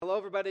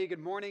everybody. Good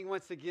morning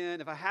once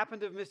again. If I happen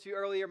to have missed you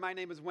earlier, my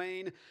name is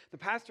Wayne, the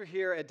pastor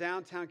here at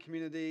Downtown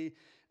Community.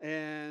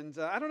 And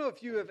I don't know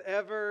if you have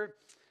ever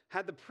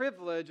had the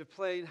privilege of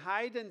playing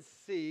hide and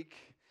seek,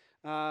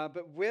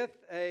 but with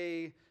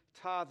a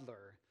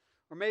toddler,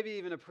 or maybe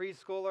even a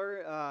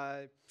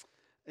preschooler.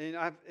 And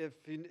those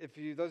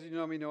of you who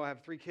know me know I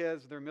have 3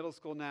 kids. They're in middle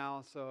school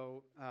now.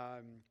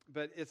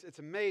 But it's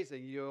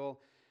amazing.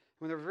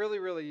 When they're really,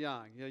 really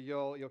young,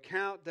 you'll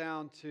count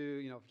down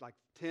to like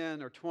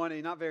 10 or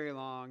 20, not very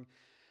long.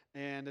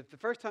 And if the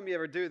first time you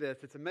ever do this,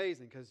 it's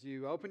amazing because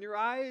you open your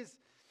eyes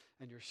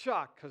and you're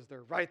shocked because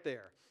they're right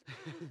there.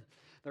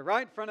 They're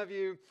right in front of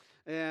you.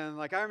 And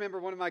like I remember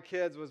one of my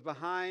kids was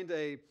behind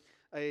a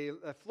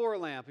floor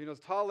lamp, this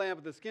tall lamp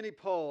with a skinny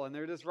pole, and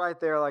they're just right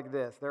there like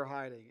this. They're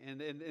hiding.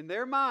 And in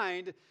their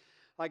mind,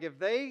 like if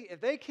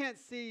they can't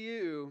see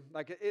you,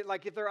 like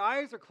if their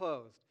eyes are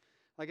closed,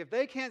 like if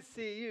they can't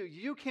see you,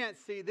 you can't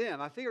see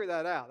them. I figured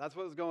that out. That's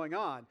what was going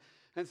on.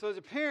 And so as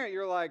a parent,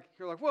 you're like,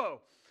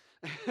 whoa.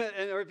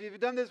 Or if you've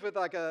done this with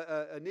like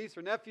a niece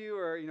or nephew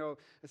or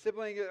a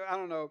sibling, I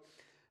don't know.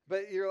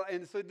 But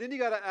so then you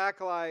got to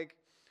act like,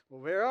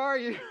 well, where are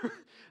you?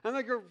 I'm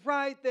like, you're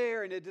right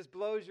there, and it just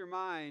blows your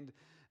mind.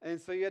 And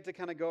so you have to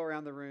kind of go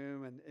around the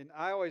room, and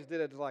I always did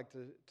it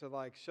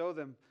to show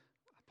them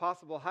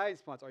possible hiding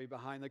spots. Are you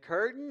behind the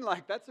curtain?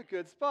 Like that's a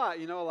good spot,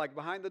 like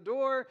behind the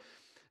door.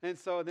 And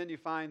so then you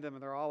find them,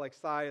 and they're all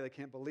excited. They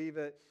can't believe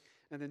it.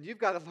 And then you've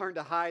got to learn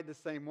to hide the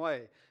same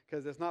way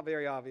because it's not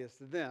very obvious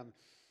to them.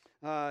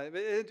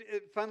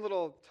 Fun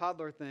little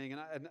toddler thing,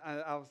 and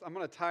I'm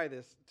going to tie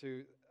this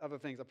to other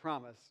things, I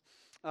promise.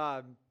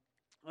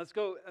 Let's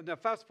go now.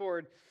 Fast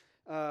forward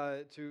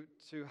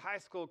to high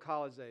school,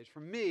 college age.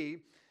 For me, I'm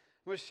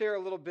going to share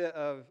a little bit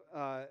of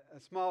a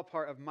small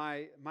part of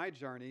my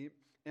journey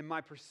in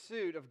my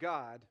pursuit of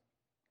God.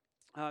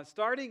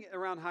 Starting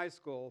around high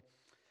school.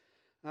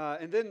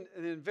 And then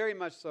very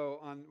much so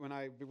when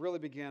I really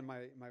began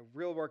my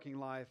real working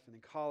life and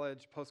in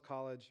college,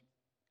 post-college,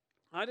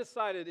 I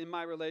decided in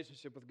my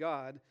relationship with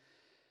God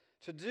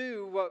to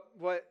do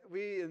what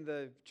we in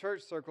the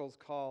church circles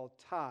call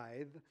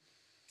tithe.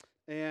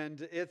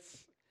 And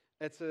it's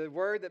a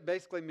word that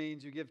basically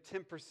means you give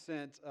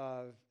 10%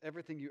 of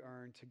everything you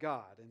earn to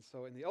God. And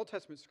so in the Old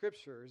Testament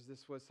scriptures,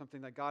 this was something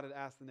that God had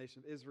asked the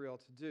nation of Israel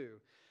to do.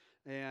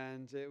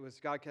 And it was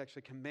God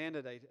actually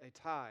commanded a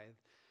tithe.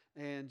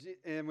 And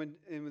when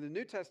the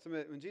New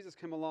Testament, when Jesus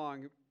came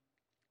along,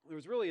 there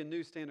was really a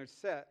new standard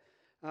set.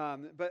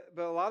 But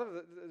a lot of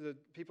the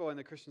people in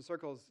the Christian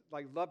circles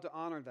love to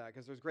honor that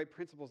because there's great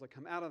principles that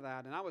come out of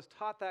that. And I was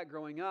taught that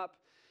growing up,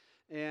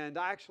 and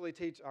I actually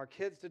teach our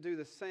kids to do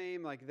the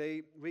same.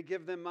 We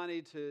give them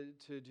money to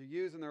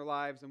use in their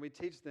lives, and we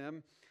teach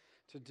them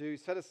to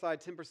set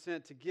aside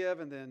 10% to give,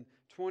 and then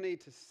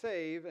 20% to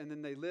save, and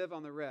then they live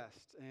on the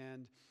rest.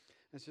 And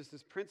it's just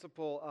this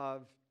principle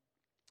of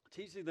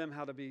teaching them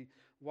how to be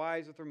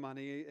wise with their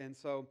money. And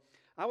so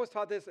I was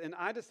taught this, and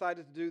I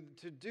decided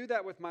to do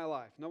that with my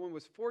life. No one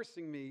was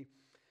forcing me.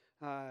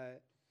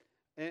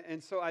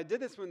 And so I did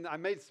this when I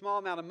made a small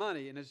amount of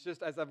money. And it's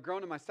just as I've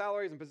grown in my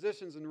salaries and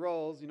positions and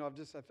roles,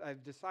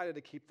 I've decided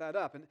to keep that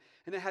up. And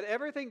it had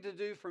everything to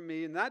do for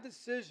me in that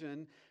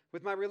decision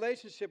with my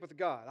relationship with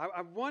God.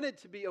 I wanted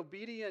to be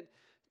obedient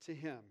to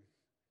Him.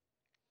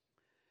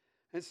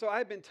 And so I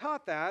had been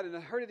taught that, and I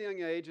heard it at a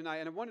young age, and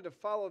I wanted to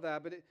follow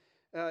that, but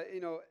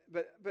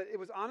but it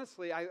was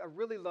honestly, I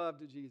really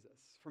loved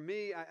Jesus. For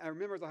me, I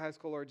remember as a high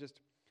schooler,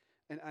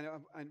 and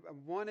I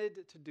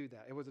wanted to do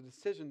that. It was a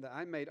decision that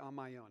I made on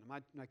my own.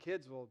 My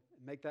kids will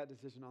make that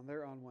decision on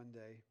their own one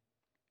day.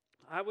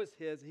 I was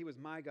His, He was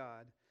my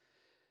God,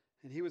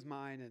 and He was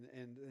mine,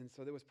 and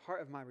so it was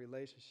part of my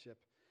relationship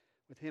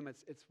with Him.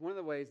 It's one of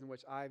the ways in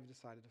which I've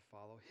decided to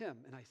follow Him,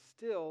 and I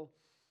still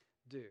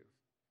do.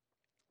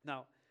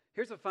 Now,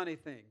 here's a funny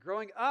thing.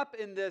 Growing up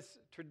in this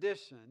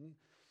tradition,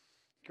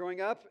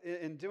 growing up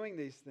and doing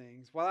these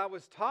things, while I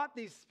was taught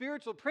these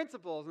spiritual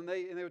principles, and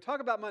they would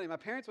talk about money. My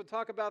parents would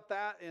talk about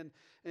that and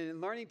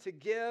learning to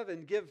give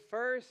and give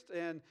first.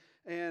 And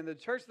the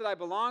church that I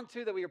belonged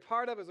to, that we were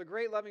part of, was a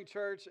great, loving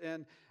church,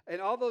 and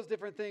all those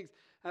different things.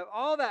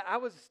 All that, I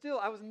was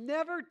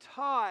never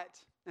taught,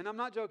 and I'm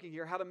not joking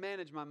here, how to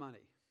manage my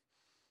money.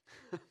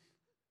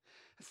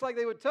 It's like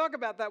they would talk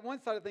about that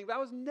one side of things, but I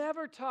was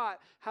never taught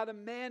how to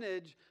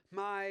manage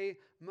my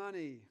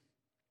money.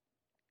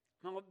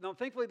 Now,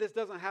 thankfully, this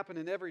doesn't happen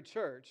in every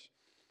church,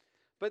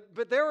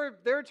 but there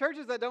are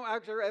churches that don't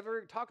actually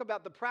ever talk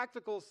about the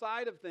practical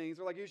side of things.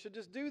 They're like, you should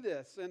just do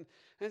this,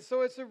 and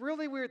so it's a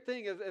really weird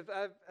thing as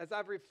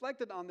I've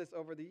reflected on this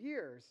over the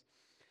years.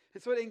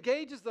 And so it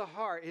engages the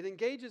heart, it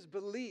engages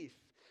belief,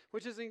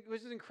 which is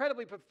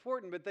incredibly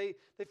important. But they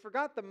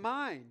forgot the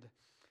mind,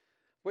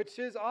 which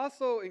is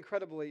also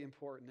incredibly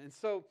important. And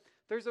so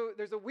there's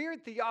a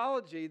weird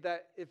theology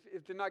that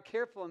if they're not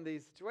careful in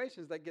these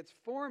situations, that gets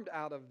formed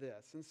out of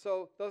this. And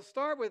so they'll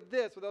start with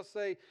this, where they'll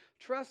say,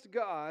 trust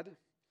God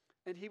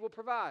and He will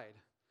provide.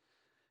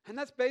 And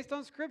that's based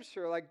on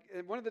Scripture. Like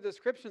one of the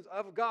descriptions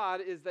of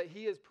God is that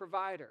He is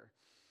provider.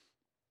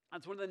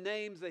 That's one of the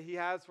names that he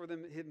has for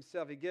them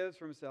himself. He gives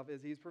for himself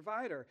is he's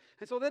provider.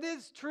 And so that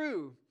is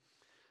true.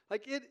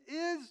 Like it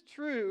is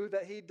true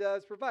that he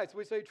does provide. So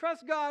we say,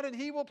 trust God and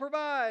he will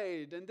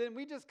provide. And then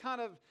we just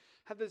kind of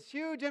have this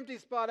huge empty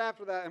spot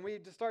after that. And we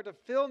just start to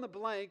fill in the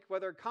blank,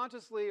 whether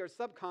consciously or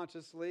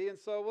subconsciously. And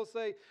so we'll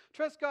say,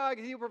 trust God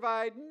and he will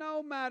provide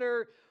no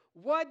matter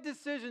what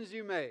decisions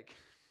you make.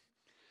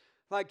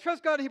 Like,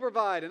 trust God and he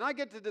provide, and I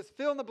get to just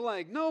fill in the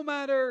blank, no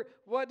matter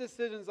what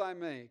decisions I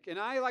make. And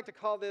I like to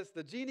call this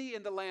the genie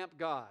in the lamp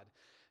God.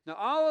 Now,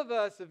 all of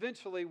us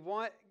eventually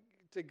want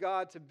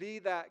God to be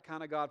that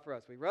kind of God for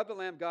us. We rub the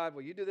lamp, God,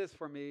 will you do this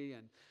for me?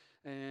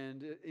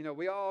 And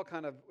we all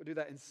kind of do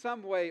that in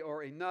some way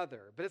or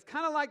another. But it's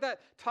kind of like that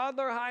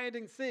toddler hide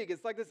and seek.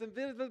 It's like this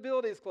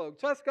invisibility cloak.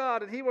 Trust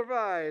God and he will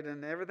provide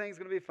and everything's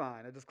going to be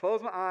fine. I just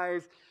close my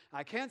eyes.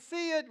 I can't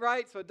see it,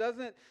 right? So it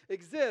doesn't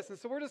exist. And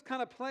so we're just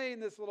kind of playing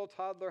this little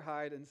toddler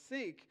hide and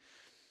seek.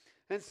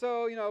 And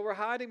so, we're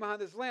hiding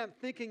behind this lamp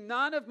thinking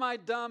none of my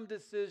dumb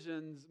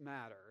decisions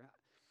matter.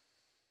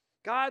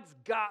 God's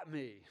got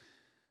me.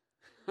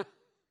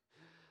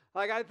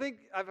 Like, I think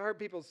I've heard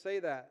people say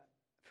that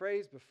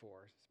phrase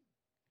before.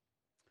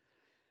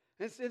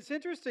 It's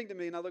interesting to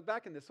me, and I look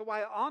back in this. So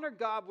I honor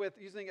God with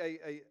using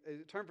a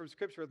term from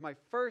Scripture with my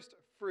first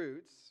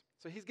fruits.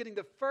 So he's getting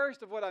the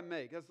first of what I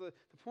make. That's the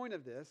point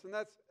of this. And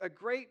that's a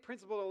great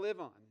principle to live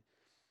on.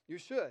 You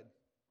should.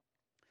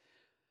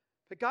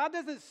 But God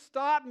doesn't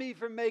stop me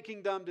from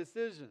making dumb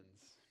decisions.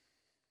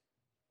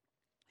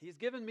 He's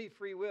given me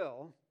free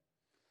will.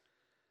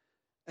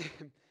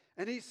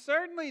 And he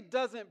certainly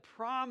doesn't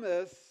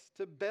promise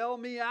to bail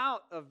me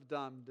out of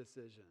dumb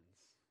decisions.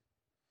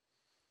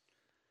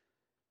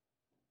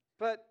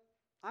 But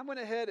I went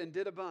ahead and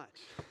did a bunch.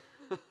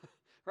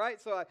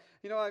 Right? So, I've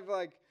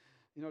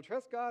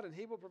trust God and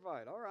he will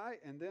provide. All right.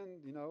 And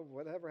then,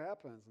 whatever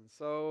happens. And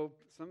so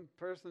some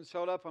person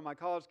showed up on my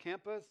college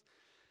campus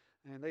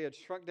and they had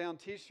shrunk down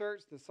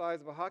t-shirts the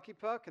size of a hockey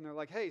puck. And they're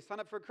like, hey, sign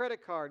up for a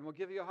credit card and we'll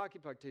give you a hockey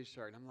puck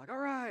t-shirt. And I'm like, all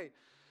right.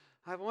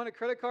 I won a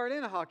credit card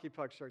and a hockey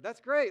puck shirt.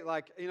 That's great.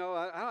 I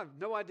have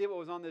no idea what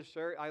was on this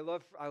shirt. I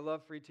love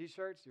free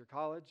t-shirts, your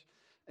college.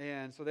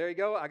 And so there you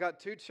go. I got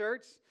 2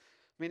 shirts,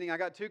 meaning I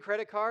got 2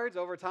 credit cards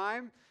over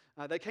time.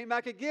 They came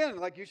back again,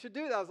 like, you should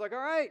do that. I was like, all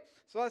right.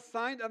 So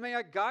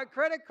I got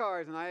credit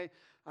cards, and I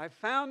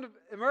found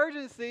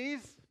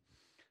emergencies,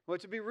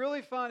 which would be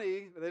really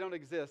funny, but they don't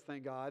exist,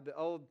 thank God, the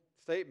old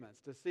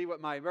statements, to see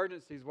what my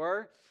emergencies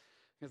were,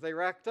 because they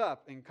racked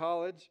up in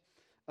college.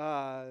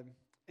 I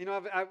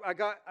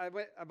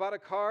bought a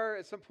car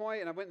at some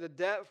point, and I went into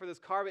debt for this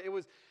car, but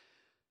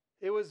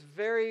it was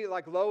very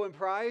low in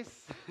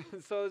price.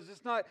 So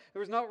there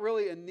was not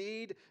really a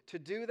need to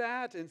do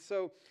that. And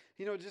so,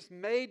 just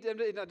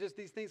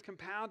these things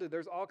compounded.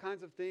 There's all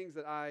kinds of things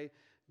that I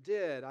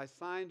did. I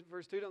signed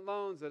for student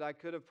loans that I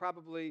could have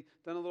probably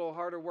done a little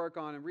harder work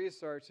on and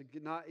research to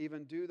not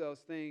even do those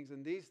things.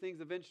 And these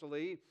things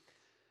eventually,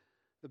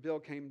 the bill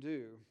came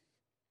due.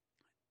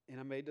 And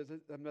I made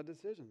a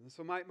decision.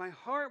 So my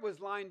heart was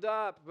lined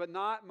up, but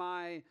not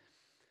my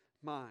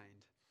mind.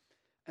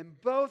 And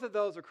both of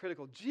those are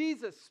critical.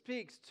 Jesus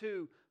speaks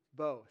to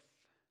both.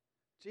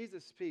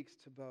 Jesus speaks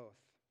to both.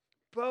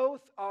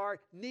 Both are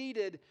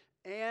needed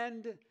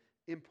and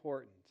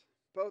important.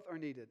 Both are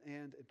needed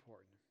and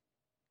important.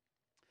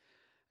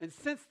 And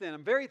since then,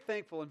 I'm very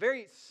thankful, and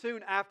very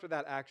soon after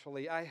that,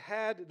 actually, I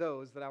had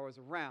those that I was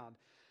around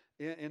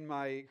in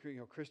my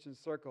Christian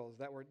circles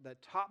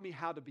that taught me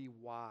how to be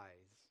wise,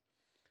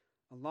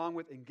 along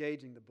with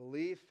engaging the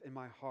belief in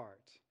my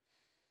heart.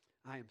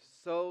 I am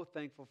so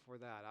thankful for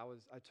that.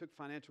 I took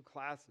financial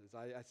classes.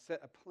 I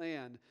set a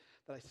plan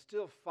that I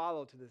still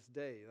follow to this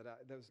day,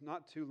 that was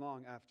not too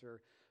long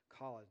after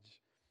college.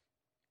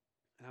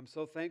 And I'm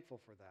so thankful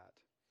for that.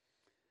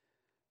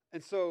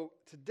 And so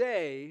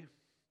today,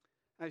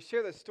 I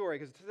share this story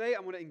because today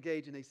I want to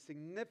engage in a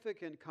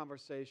significant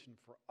conversation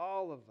for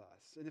all of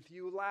us. And if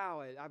you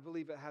allow it, I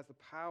believe it has the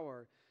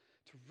power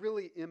to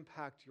really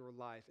impact your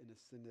life in a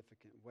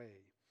significant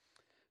way.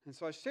 And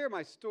so I share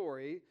my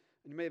story,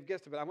 and you may have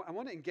guessed it, but I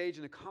want to engage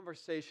in a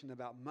conversation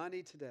about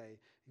money today,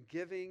 and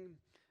giving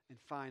and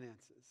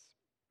finances.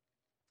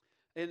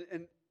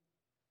 And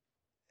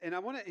I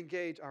want to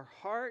engage our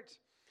heart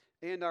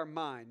and our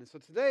mind. And so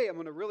today I'm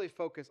going to really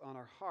focus on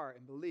our heart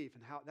and belief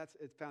and how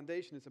its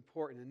foundation is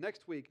important. And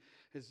next week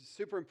is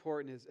super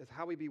important is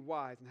how we be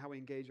wise and how we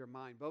engage our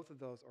mind. Both of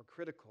those are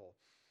critical.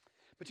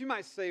 But you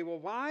might say, well,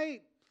 why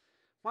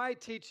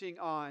teaching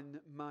on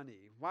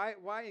money?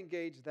 Why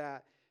engage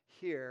that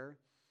here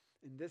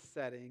in this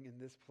setting, in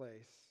this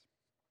place?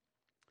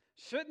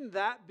 Shouldn't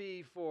that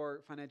be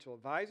for financial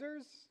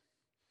advisors?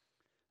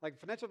 Like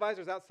financial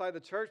advisors outside the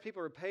church,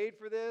 people are paid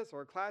for this,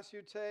 or a class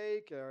you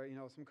take, or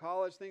some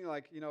college thing,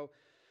 But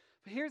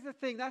here's the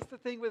thing, that's the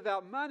thing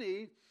without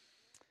money,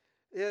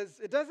 is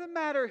it doesn't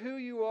matter who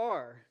you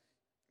are.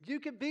 You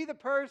could be the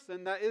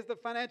person that is the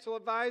financial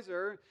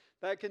advisor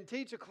that can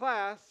teach a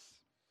class.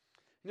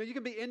 You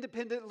can be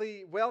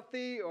independently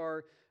wealthy,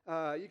 or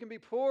you can be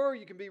poor,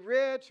 you can be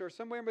rich, or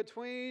somewhere in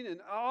between,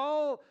 and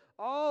all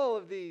All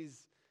of these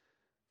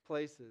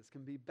places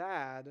can be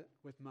bad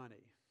with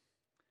money.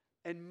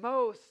 And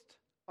most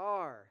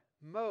are.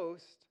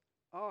 Most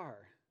are.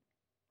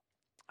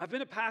 I've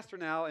been a pastor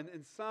now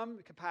in some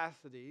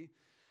capacity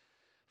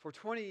for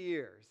 20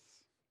 years.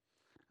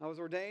 I was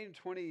ordained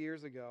 20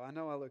 years ago. I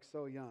know I look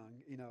so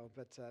young,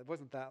 but it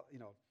wasn't that,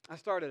 I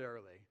started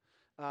early.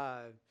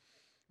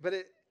 But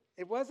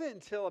it wasn't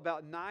until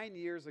about 9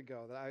 years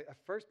ago that I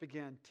first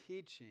began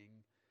teaching,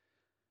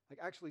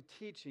 actually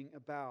teaching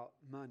about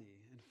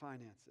money and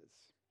finances.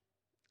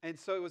 And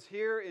so it was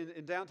here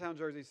in downtown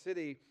Jersey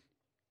City,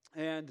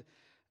 and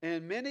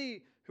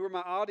many who were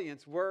my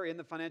audience were in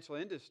the financial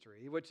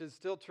industry, which is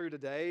still true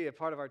today. A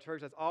part of our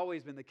church, that's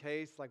always been the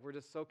case. We're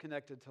just so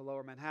connected to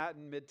Lower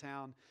Manhattan,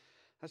 Midtown.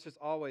 That's just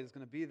always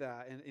going to be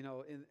that. And,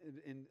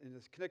 and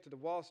it's connected to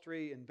Wall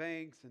Street and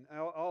banks and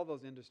all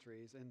those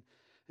industries.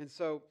 And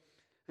so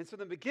in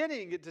the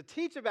beginning, to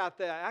teach about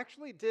that, I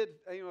actually did,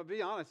 to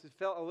be honest, it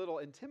felt a little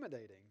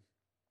intimidating.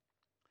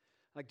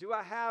 Do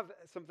I have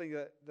something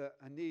that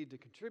I need to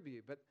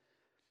contribute?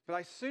 But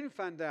I soon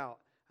found out,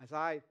 as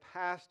I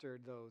pastored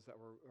those that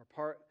were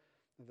part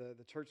of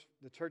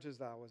the churches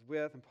that I was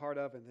with and part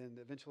of, and then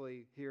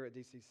eventually here at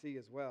DCC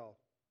as well.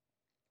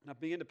 And I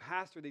began to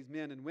pastor these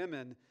men and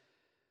women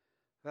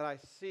that I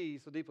see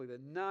so deeply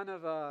that none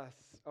of us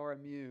are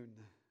immune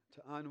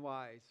to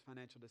unwise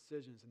financial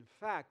decisions. And in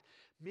fact,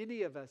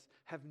 many of us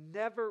have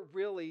never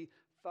really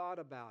thought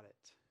about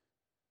it.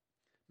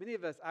 Many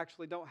of us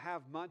actually don't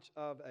have much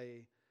of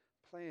a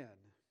plan.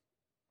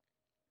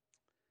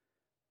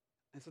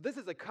 And so this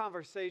is a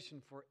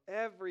conversation for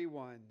every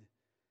one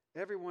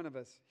of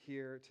us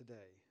here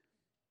today.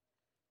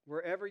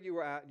 Wherever you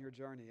are at in your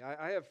journey.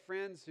 I have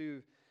friends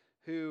who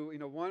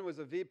one was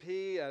a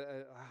VP at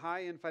a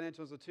high-end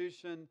financial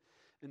institution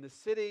in the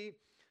city.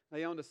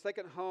 They owned a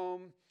second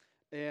home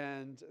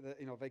and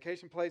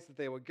vacation place that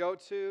they would go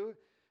to.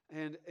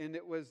 And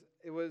it was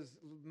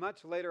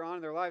much later on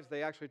in their lives,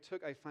 they actually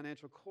took a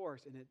financial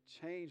course, and it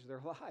changed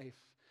their life.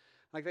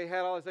 They had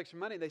all this extra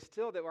money. They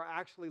were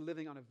actually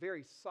living on a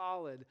very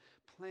solid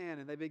plan,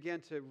 and they began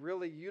to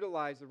really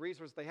utilize the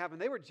resources they have.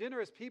 And they were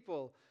generous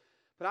people,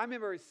 but I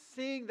remember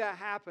seeing that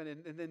happen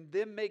and then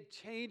them make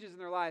changes in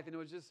their life. And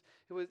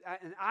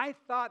and I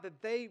thought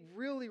that they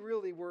really,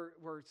 really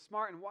were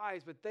smart and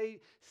wise, but they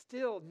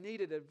still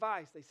needed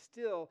advice. They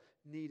still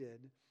needed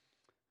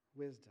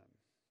wisdom.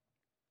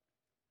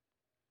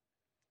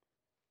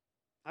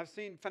 I've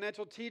seen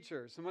financial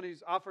teachers, someone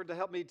who's offered to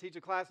help me teach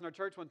a class in our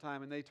church one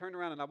time, and they turned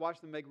around and I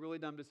watched them make really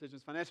dumb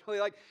decisions financially.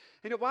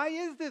 Why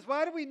is this?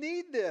 Why do we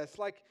need this?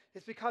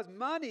 It's because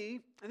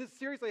money, and this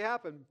seriously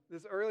happened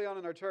this early on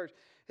in our church,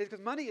 it's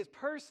because money is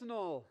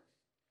personal.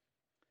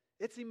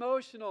 It's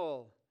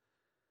emotional.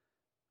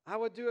 I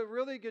would do a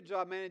really good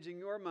job managing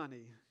your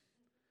money,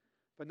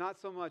 but not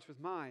so much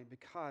with mine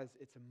because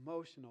it's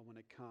emotional when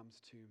it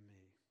comes to me.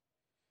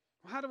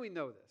 Well, how do we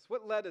know this?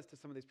 What led us to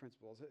some of these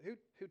principles?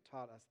 Who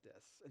taught us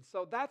this? And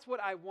so that's what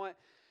I want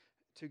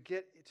to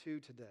get to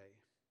today.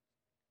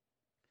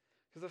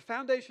 Because the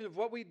foundation of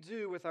what we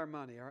do with our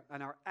money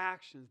and our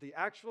actions, the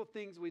actual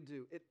things we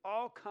do, it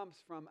all comes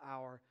from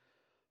our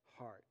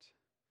heart.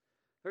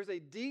 There's a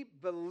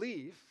deep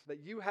belief that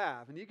you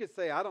have, and you could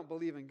say, I don't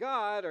believe in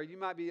God, or you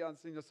might be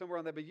somewhere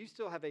on that, but you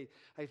still have a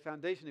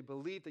foundation, a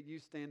belief that you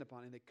stand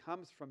upon, and it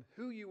comes from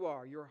who you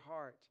are, your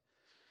heart.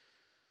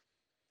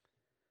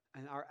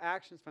 And our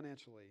actions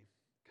financially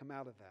come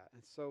out of that.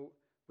 And so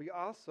we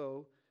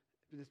also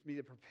just need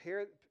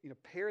to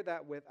pair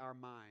that with our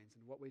minds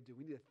and what we do.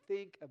 We need to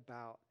think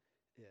about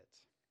it.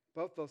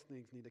 Both those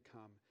things need to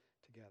come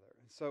together.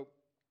 And so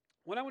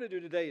what I want to do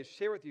today is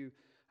share with you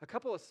a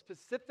couple of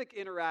specific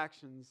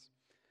interactions,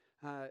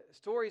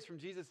 stories from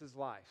Jesus'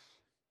 life.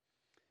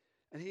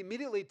 And he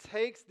immediately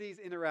takes these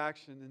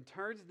interactions and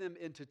turns them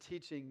into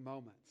teaching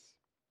moments.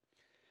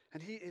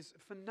 And he is a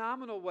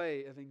phenomenal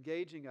way of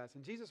engaging us.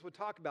 And Jesus would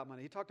talk about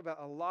money. He talked about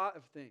a lot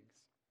of things.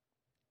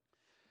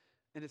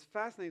 And it's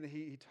fascinating that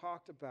he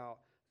talked about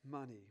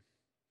money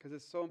because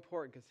it's so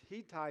important because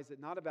he ties it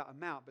not about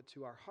amount but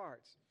to our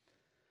hearts.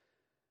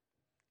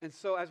 And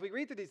so as we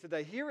read through these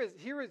today, here is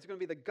going to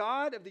be the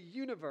God of the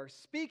universe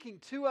speaking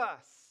to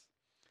us,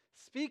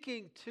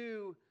 speaking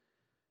to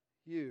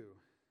you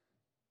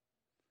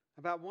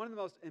about one of the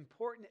most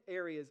important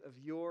areas of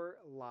your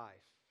life.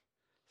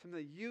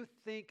 Something that you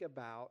think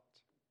about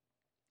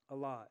a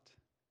lot.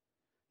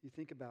 You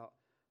think about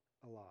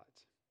a lot.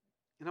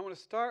 And I want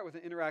to start with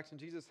an interaction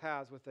Jesus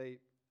has with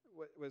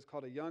what was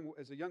called a young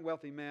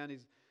wealthy man.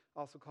 He's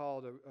also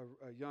called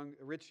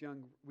a rich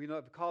young, we know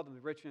I've called him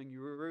the rich young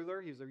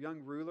ruler. He was a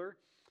young ruler.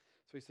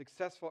 So he's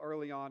successful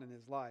early on in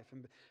his life.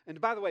 And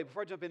by the way,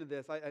 before I jump into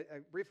this, I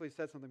briefly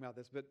said something about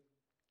this, but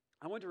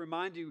I want to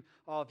remind you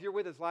all, if you're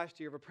with us last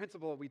year, of a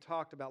principle that we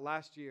talked about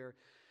last year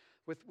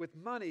with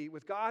money,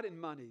 with God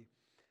and money.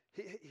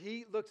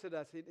 He looks at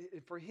us,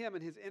 for him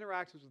and his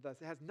interactions with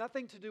us, it has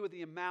nothing to do with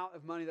the amount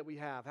of money that we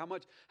have,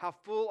 how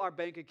full our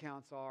bank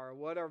accounts are, or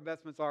what our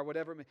investments are,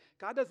 whatever it may.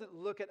 God doesn't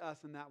look at us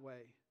in that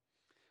way.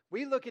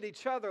 We look at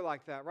each other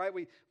like that, right?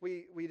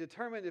 We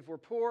determine if we're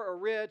poor or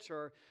rich,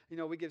 or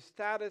we give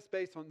status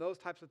based on those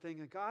types of things.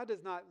 And God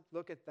does not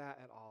look at that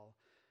at all.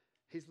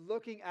 He's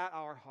looking at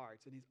our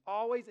hearts, and He's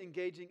always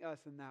engaging us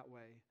in that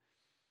way.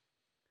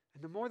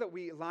 And the more that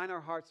we align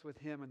our hearts with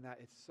Him in that,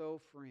 it's so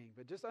freeing.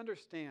 But just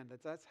understand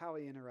that that's how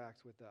He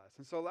interacts with us.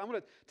 And so I'm going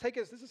to take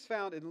us, this is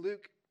found in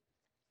Luke,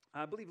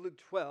 I believe Luke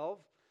 12.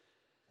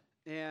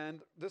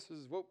 And this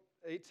is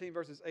 18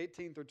 verses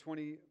 18 through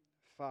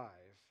 25.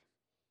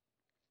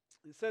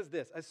 It says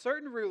this: a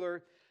certain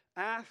ruler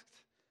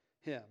asked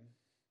Him,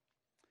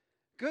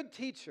 "Good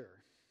teacher,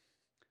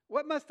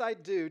 what must I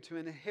do to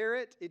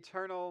inherit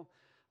eternal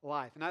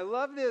life?" And I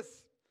love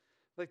this,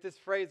 like this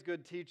phrase,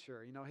 "good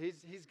teacher."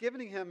 He's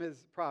giving him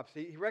his props.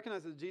 He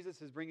recognizes that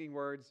Jesus is bringing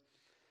words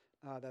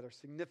that are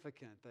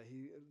significant, that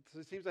he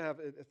seems to have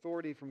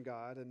authority from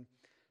God,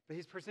 but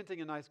he's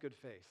presenting a nice, good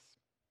face.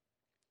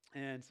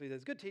 And so he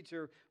says, "Good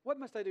teacher, what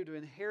must I do to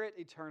inherit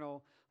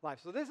eternal life?"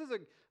 So this is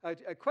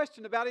a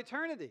question about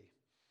eternity.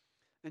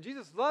 And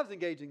Jesus loves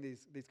engaging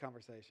these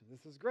conversations.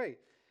 This is great.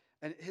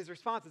 And his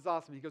response is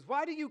awesome. He goes,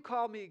 "Why do you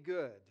call me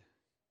good?"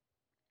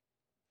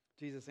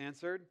 Jesus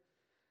answered.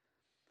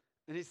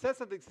 And he says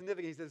something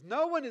significant. He says,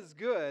 "No one is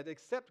good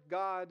except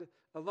God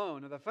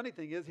alone." And the funny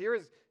thing is, here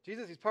is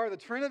Jesus. He's part of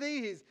the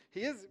Trinity.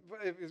 He is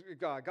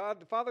God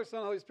the Father,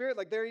 Son, Holy Spirit.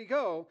 Like, there you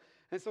go.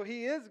 And so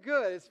he is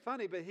good. It's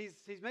funny, but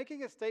he's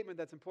making a statement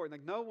that's important.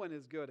 Like, no one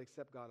is good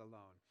except God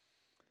alone.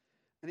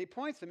 And he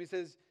points to him.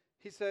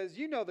 He says,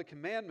 "You know the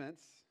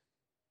commandments."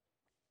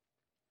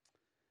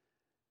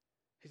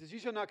 He says, "You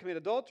shall not commit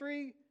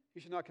adultery.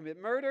 You shall not commit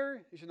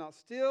murder. You shall not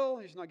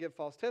steal. You shall not give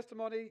false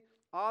testimony.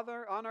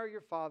 Honor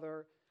your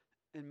father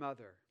and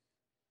mother."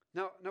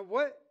 Now,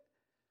 what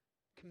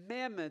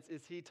commandments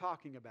is he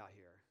talking about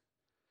here?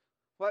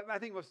 Well, I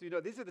think most of you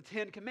know, these are the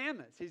 10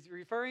 Commandments. He's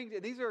referring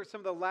to, these are some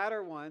of the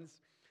latter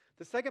ones.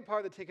 The second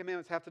part of the 10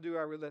 Commandments have to do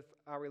with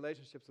our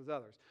relationships with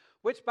others.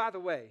 Which, by the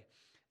way,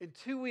 in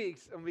 2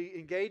 weeks, I'm going to be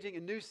engaging a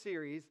new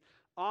series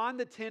on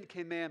the 10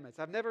 Commandments.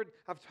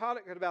 I've taught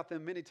about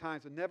them many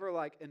times, but never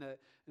like in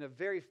a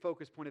very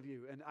focused point of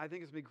view. And I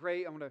think it's going to be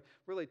great. I'm going to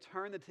really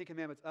turn the 10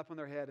 Commandments up on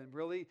their head and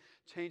really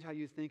change how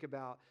you think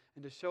about,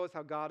 and to show us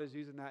how God is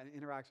using that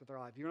and interacts with our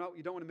life. You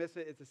don't want to miss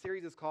it. It's a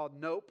series that's called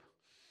Nope.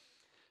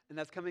 And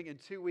that's coming in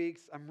 2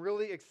 weeks. I'm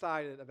really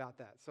excited about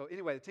that. So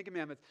anyway, the 10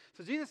 Commandments.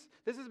 So Jesus,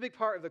 this is a big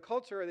part of the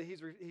culture that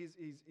he's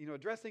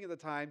addressing at the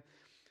time.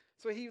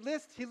 So he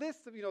lists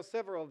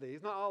several of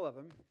these, not all of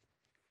them.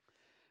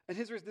 And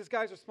this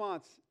guy's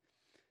response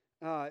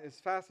is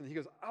fascinating.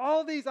 He goes,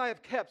 "All these I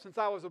have kept since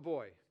I was a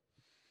boy,"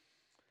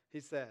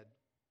 he said.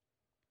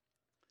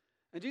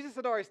 And Jesus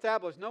had already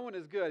established no one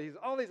is good. He's,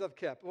 "All these I've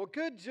kept." Well,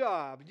 good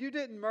job. You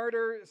didn't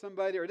murder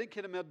somebody or didn't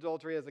commit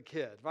adultery as a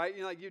kid, right?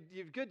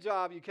 Good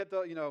job. You kept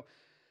the,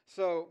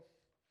 So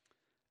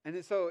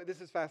this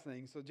is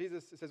fascinating. So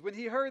Jesus says, when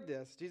he heard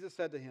this, Jesus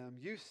said to him,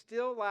 "You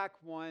still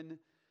lack one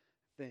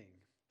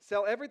thing.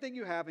 Sell everything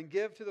you have and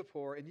give to the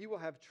poor, and you will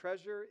have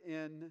treasure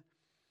in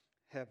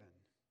heaven.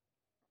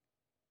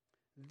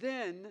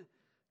 Then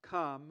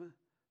come,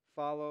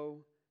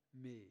 follow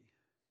me."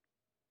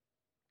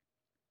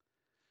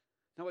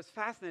 Now, what's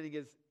fascinating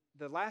is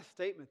the last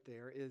statement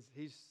there is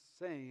he's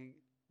saying,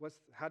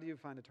 how do you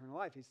find eternal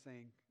life? He's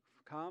saying,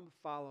 "Come,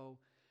 follow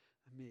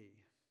me."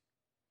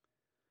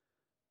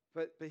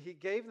 But he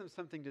gave them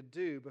something to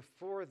do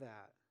before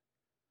that.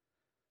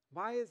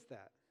 Why is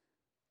that?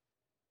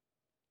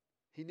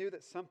 He knew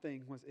that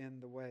something was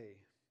in the way.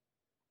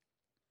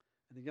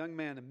 And the young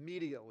man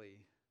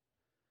immediately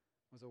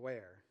was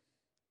aware.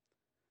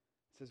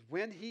 It says,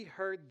 when he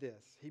heard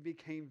this, he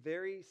became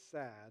very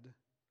sad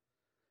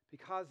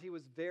because he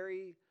was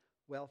very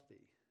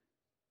wealthy.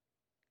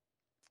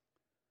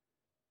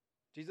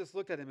 Jesus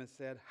looked at him and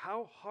said,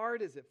 "How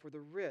hard is it for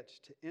the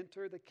rich to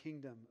enter the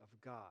kingdom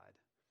of God?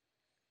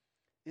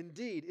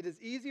 Indeed, it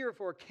is easier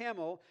for a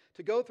camel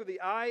to go through the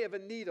eye of a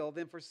needle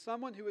than for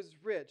someone who is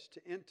rich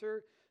to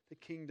enter the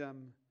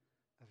kingdom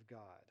of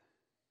God."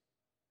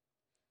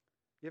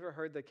 You ever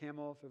heard the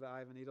camel through the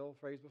eye of a needle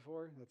phrase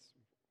before? That's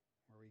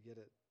where we get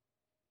it.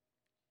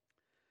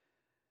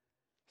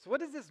 So what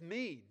does this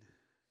mean?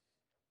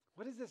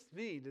 What does this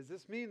mean? Does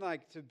this mean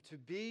like to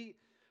be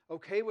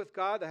okay with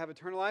God, to have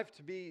eternal life,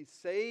 to be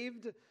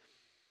saved?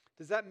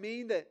 Does that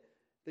mean that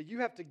you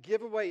have to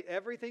give away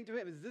everything to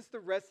Him? Is this the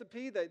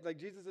recipe that, like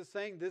Jesus is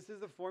saying, this is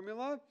the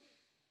formula?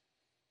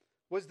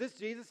 Was this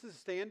Jesus'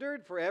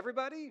 standard for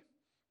everybody?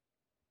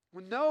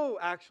 Well, no,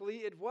 actually,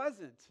 it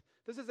wasn't.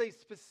 This is a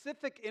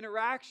specific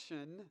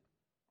interaction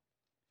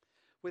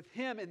with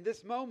Him in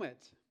this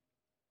moment.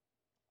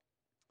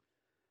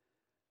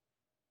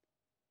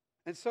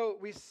 And so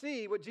we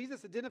see what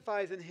Jesus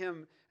identifies in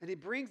Him, and He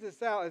brings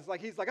this out as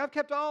like, He's like, "I've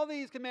kept all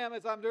these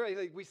commandments. I'm doing."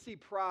 Like, we see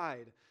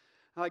pride.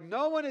 Like,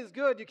 no one is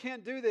good. You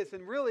can't do this.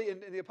 And really,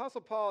 in the Apostle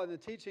Paul in the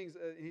teachings,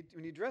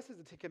 when he addresses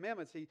the 10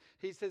 Commandments,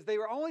 he says they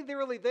were only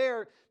really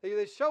there.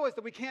 They show us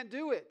that we can't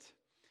do it.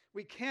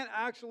 We can't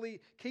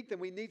actually keep them.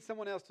 We need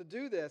someone else to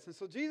do this. And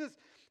so Jesus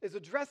is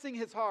addressing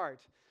his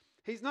heart.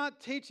 He's not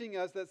teaching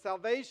us that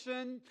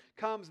salvation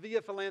comes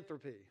via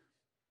philanthropy.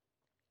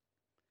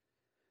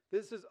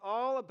 This is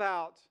all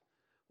about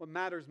what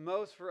matters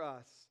most for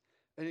us.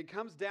 And it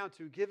comes down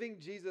to giving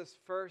Jesus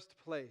first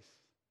place.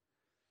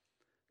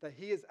 That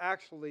he is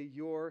actually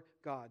your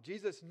God.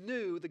 Jesus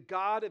knew the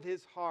God of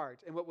his heart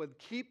and what would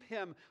keep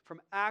him from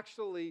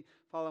actually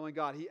following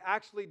God. He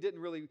actually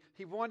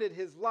he wanted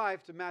his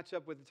life to match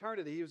up with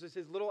eternity. He was just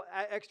his little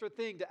extra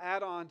thing to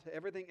add on to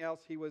everything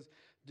else he was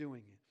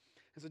doing.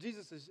 And so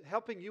Jesus is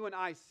helping you and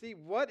I see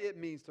what it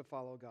means to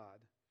follow God.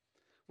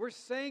 We're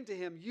saying to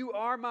him, you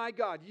are my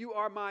God. You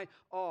are my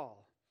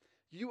all.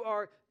 You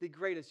are the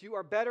greatest. You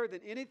are better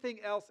than anything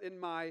else in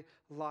my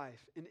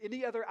life. And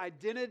any other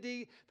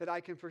identity that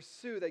I can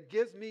pursue that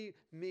gives me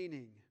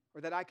meaning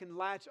or that I can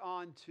latch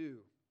on to.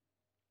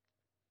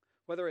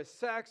 Whether it's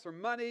sex or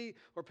money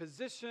or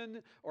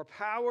position or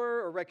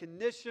power or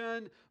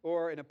recognition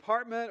or an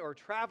apartment or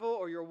travel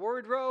or your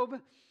wardrobe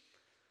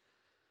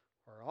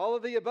or all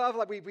of the above.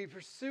 Like we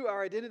pursue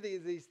our identity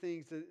of these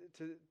things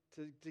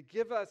to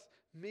give us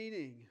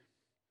meaning.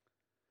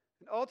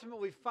 And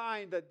ultimately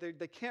find that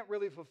they can't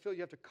really fulfill. You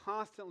have to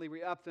constantly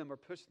re-up them or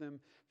push them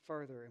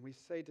further. And we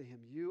say to him,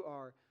 you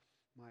are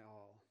my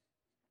all.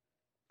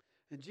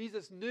 And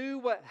Jesus knew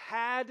what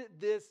had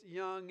this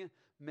young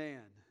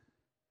man.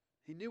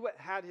 He knew what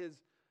had his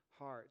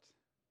heart.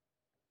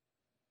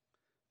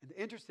 And the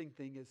interesting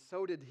thing is,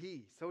 so did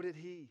he. So did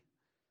he.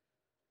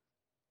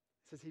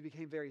 It says he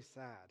became very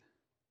sad.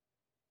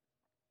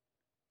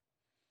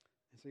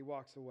 And so he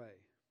walks away.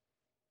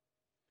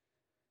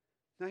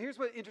 Now here's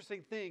what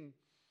interesting thing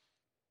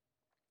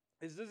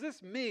is, does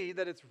this mean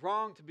that it's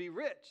wrong to be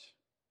rich?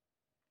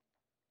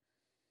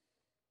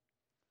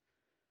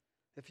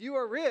 If you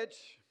are rich,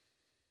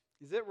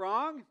 is it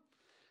wrong?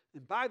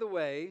 And by the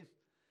way,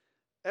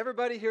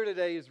 everybody here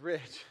today is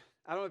rich.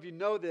 I don't know if you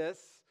know this,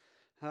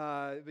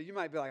 but you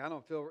might be like, I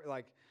don't feel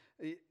like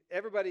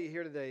everybody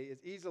here today is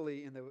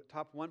easily in the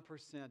top 1%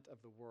 of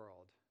the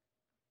world.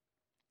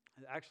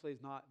 It actually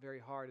is not very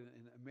hard in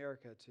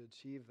America to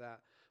achieve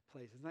that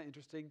place. Isn't that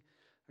interesting?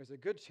 There's a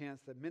good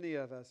chance that many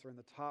of us are in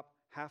the top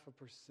 0.5%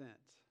 in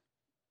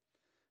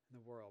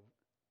the world.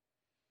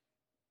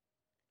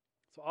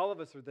 So all of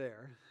us are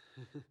there.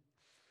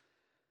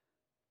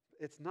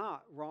 It's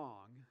not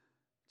wrong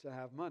to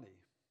have money.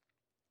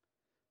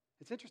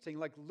 It's interesting,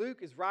 like Luke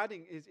is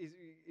writing, is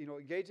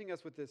engaging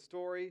us with this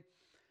story.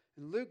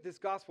 And Luke, this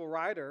gospel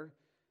writer,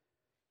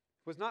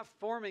 was not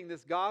forming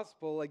this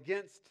gospel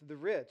against the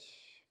rich.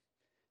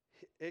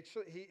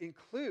 Actually, he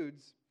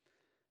includes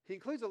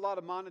a lot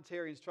of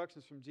monetary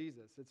instructions from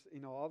Jesus. It's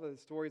all the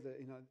stories that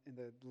in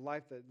the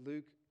life that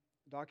Luke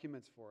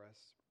documents for us.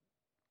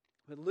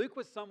 But Luke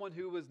was someone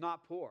who was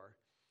not poor.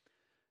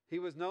 He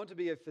was known to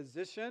be a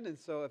physician, and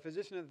so a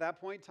physician at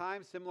that point in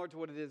time, similar to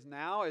what it is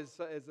now, is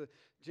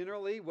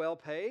generally well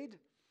paid.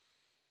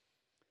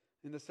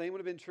 And the same would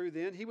have been true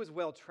then. He was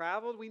well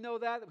traveled. We know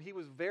that. He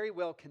was very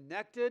well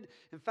connected.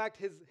 In fact,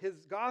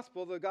 his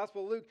gospel, the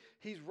Gospel of Luke,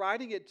 he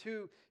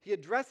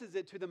addresses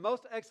it to the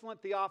most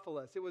excellent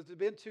Theophilus. It was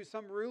been to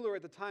some ruler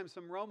at the time,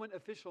 some Roman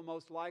official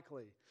most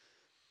likely.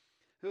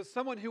 It was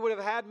someone who would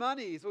have had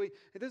money. So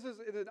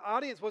the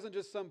audience wasn't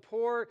just some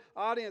poor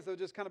audience that was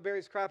just kind of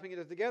barely scrapping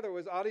it together. It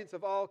was an audience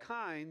of all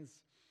kinds.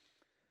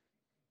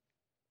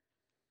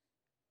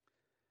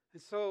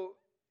 And so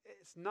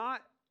it's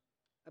not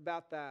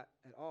about that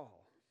at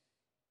all.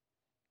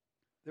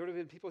 There would have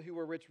been people who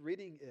were rich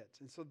reading it.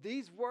 And so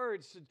these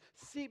words should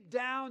seep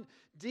down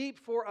deep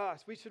for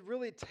us. We should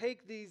really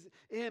take these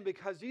in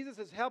because Jesus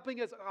is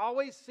helping us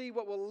always see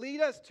what will lead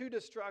us to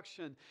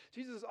destruction.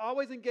 Jesus is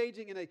always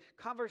engaging in a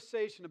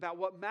conversation about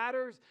what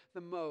matters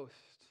the most.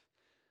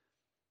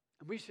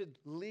 And we should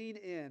lean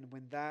in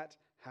when that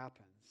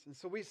happens. And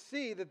so we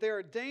see that there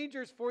are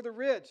dangers for the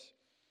rich.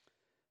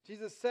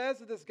 Jesus says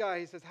to this guy,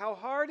 he says, how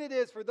hard it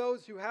is for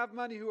those who have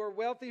money, who are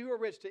wealthy, who are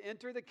rich, to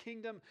enter the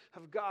kingdom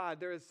of God.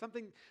 There is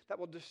something that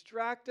will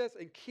distract us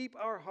and keep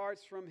our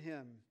hearts from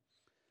him.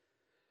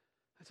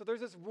 And so there's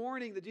this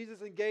warning that Jesus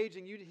is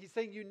engaging. He's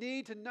saying you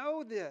need to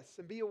know this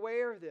and be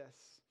aware of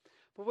this.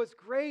 But what's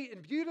great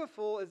and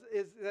beautiful is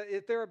that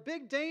if there are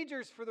big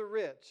dangers for the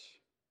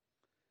rich,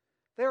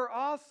 there are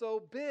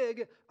also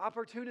big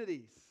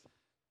opportunities.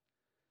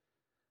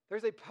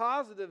 There's a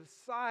positive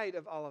side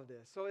of all of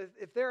this. So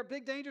if there are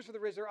big dangers for the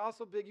rich, there are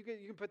also big, you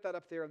can put that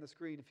up there on the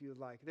screen if you would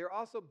like. There are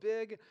also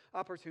big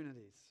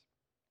opportunities.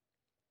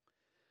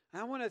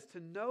 And I want us to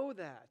know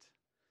that.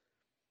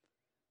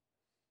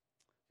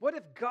 What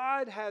if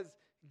God has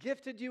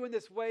gifted you in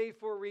this way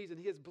for a reason?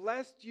 He has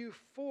blessed you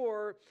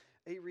for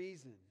a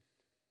reason.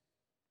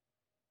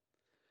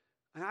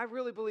 And I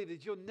really believe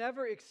that you'll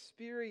never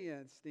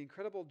experience the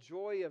incredible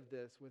joy of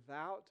this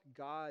without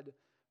God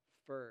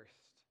first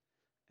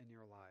in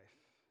your life.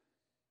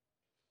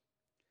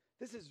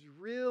 This is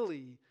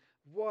really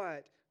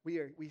what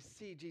we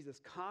see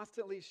Jesus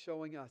constantly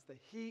showing us that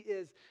He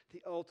is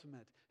the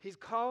ultimate. He's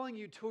calling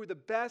you toward the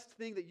best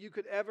thing that you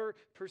could ever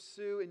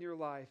pursue in your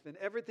life, and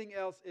everything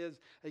else is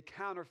a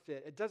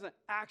counterfeit. It doesn't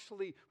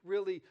actually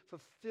really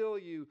fulfill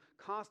you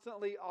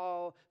constantly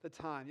all the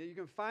time. You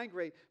can find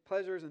great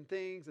pleasures and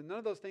things, and none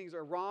of those things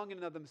are wrong in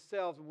and of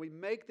themselves. When we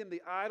make them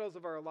the idols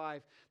of our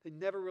life, they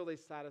never really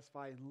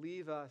satisfy and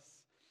leave us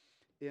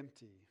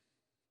empty.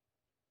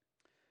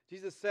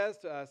 Jesus says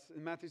to us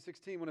in Matthew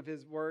 16, one of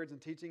His words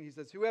and teaching, He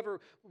says, whoever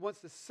wants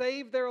to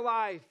save their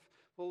life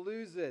will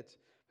lose it.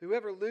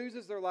 Whoever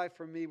loses their life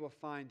for me will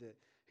find it.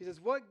 He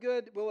says, what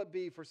good will it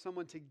be for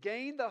someone to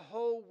gain the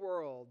whole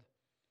world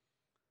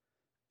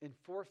and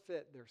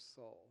forfeit their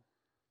soul?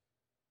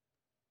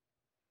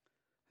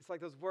 It's like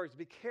those words,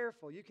 be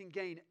careful. You can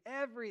gain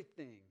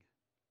everything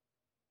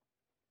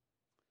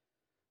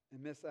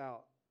and miss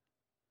out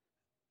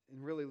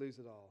and really lose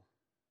it all.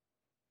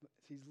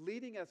 He's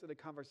leading us in a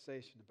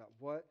conversation about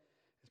what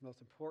is most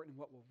important and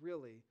what will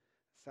really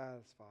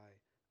satisfy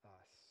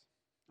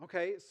us.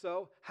 Okay,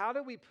 so how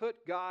do we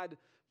put God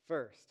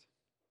first?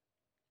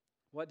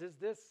 What does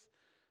this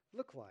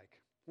look like?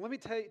 Let me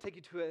take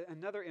you to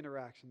another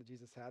interaction that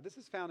Jesus had. This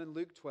is found in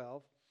Luke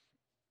 12,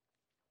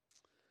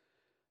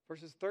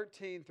 verses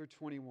 13 through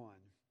 21.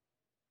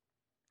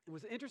 And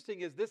what's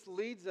interesting is this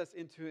leads us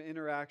into an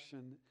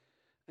interaction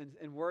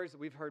and words that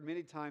we've heard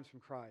many times from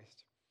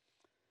Christ.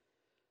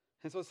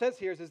 And so it says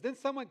here, then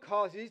someone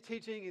calls, he's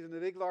teaching, he's in a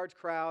big, large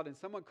crowd, and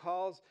someone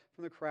calls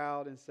from the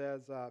crowd and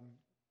says,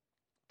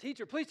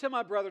 teacher, please tell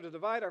my brother to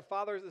divide our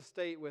father's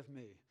estate with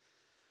me.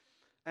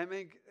 I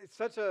mean, it's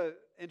such an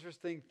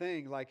interesting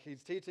thing. Like,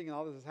 he's teaching and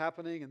all this is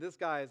happening, and this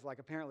guy is, like,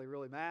 apparently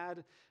really mad,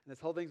 and this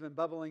whole thing's been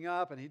bubbling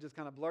up, and he just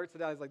kind of blurts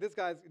it out. He's like,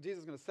 Jesus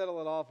is going to settle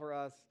it all for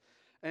us.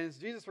 And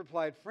Jesus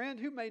replied, friend,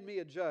 who made me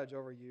a judge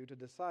over you to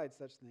decide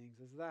such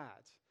things as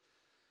that?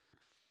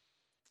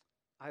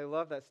 I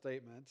love that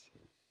statement.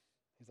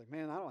 He's like,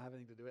 man, I don't have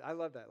anything to do with it. I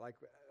love that. Like,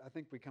 I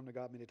think we come to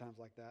God many times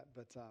like that.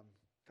 But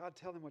God,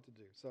 tell him what to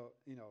do. So,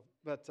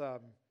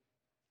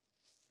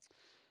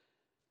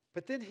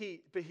 but then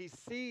he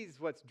sees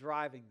what's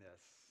driving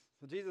this.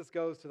 So Jesus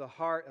goes to the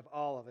heart of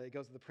all of it. He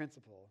goes to the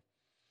principle.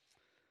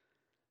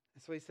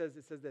 And so it says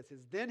this.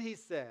 Then he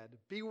said,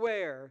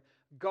 beware,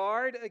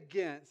 guard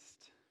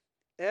against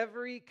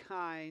every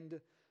kind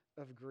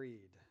of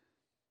greed.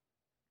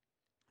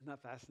 Isn't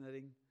that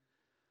fascinating?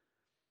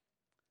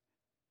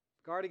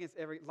 Guard against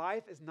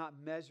life is not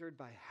measured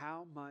by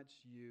how much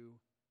you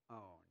own.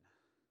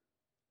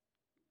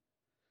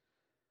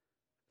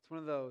 It's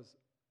one of those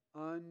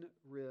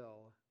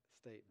unreal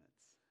statements.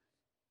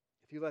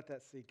 If you let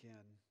that sink in.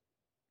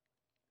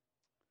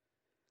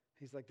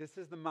 He's like, this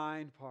is the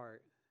mind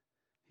part.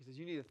 He says,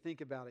 you need to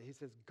think about it. He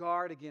says,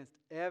 guard against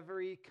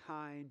every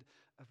kind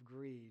of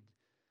greed.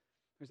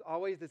 There's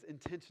always this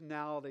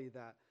intentionality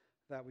that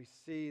we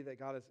see that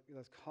God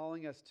is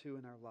calling us to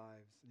in our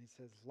lives. And he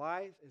says,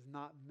 life is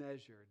not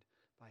measured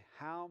by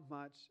how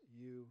much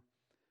you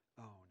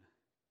own.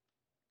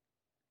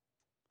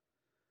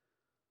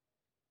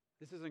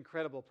 This is an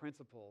incredible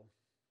principle.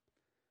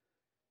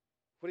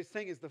 What he's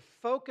saying is the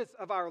focus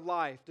of our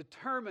life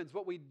determines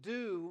what we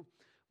do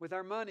with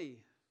our money.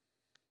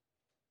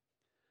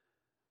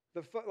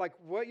 Like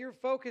what you're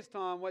focused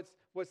on, what's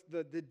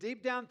the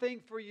deep down thing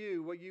for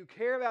you, what you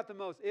care about the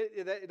most,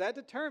 that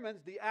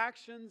determines the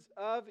actions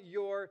of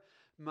your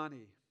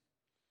money.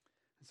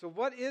 And so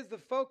what is the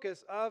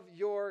focus of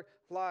your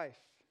life?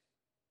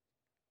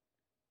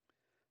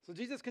 So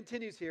Jesus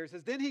continues here. He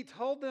says, then he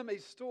told them a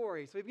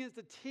story. So he begins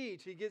to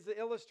teach. He gives the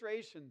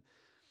illustration.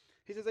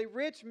 He says, a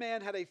rich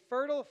man had a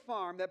fertile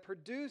farm that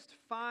produced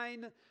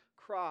fine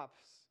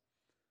crops.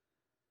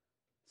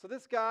 So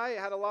this guy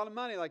had a lot of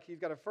money. Like, he's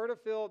got a fertile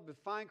field with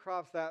fine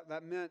crops.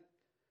 That meant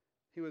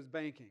he was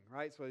banking,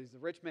 right? So he's a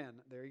rich man.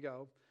 There you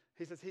go.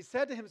 He says, he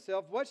said to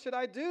himself, what should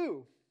I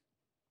do?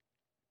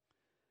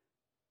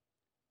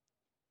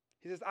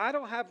 He says, I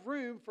don't have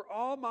room for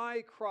all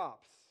my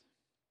crops.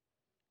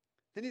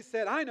 Then he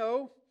said, I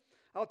know.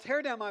 I'll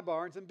tear down my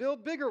barns and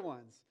build bigger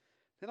ones.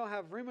 Then I'll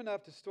have room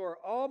enough to store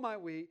all my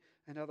wheat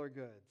and other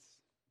goods.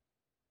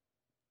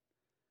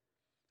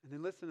 And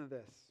then listen to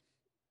this.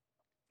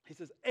 He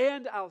says,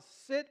 and I'll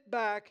sit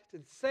back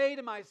and say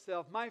to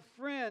myself, my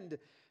friend,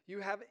 you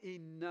have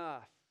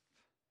enough.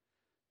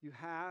 You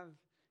have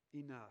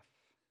enough.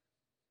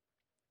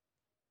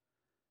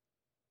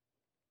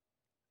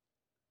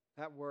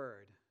 That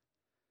word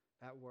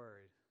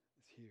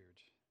is huge.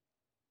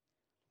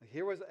 Like,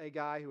 here was a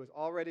guy who was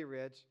already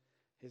rich.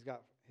 He's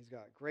got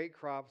great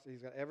crops.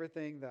 He's got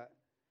everything that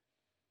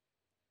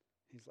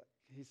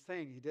he's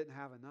saying he didn't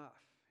have enough.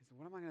 He said,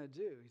 what am I going to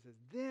do? He says,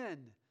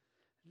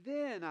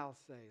 then I'll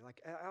say,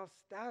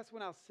 that's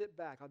when I'll sit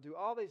back. I'll do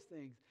all these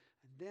things,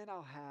 and then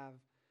I'll have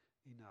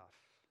enough.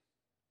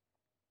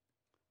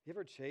 You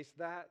ever chase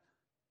that?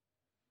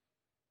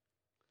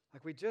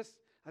 Like,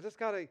 I just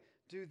got to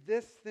do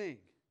this thing,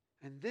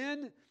 and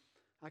then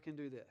I can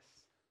do this.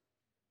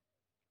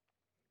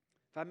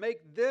 If I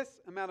make this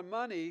amount of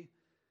money,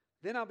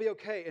 then I'll be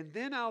okay, and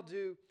then I'll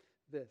do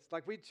this.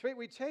 Like we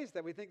chase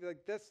that. We think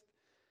like this.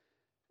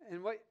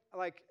 And what,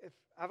 like, if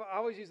I've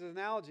always used this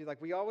analogy,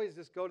 like we always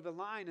just go to the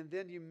line and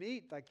then you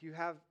meet, like you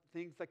have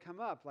things that come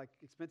up, like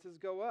expenses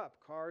go up,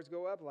 cars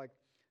go up,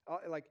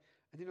 and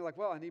then you're like,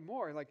 well, I need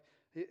more. Like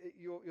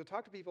you'll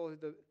talk to people,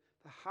 the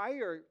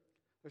higher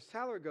their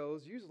salary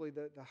goes, usually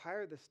the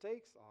higher the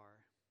stakes are.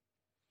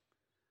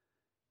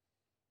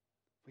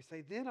 We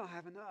say, then I'll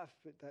have enough,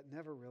 but that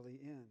never really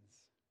ends.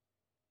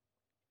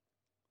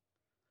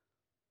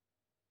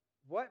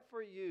 What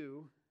for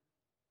you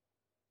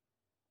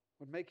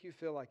would make you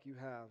feel like you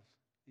have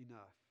enough?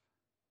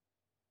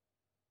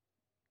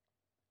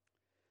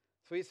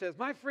 So he says,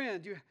 my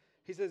friend,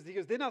 he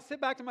goes, then I'll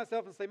sit back to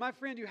myself and say, my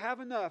friend, you have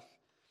enough.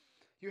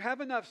 You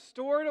have enough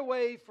stored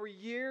away for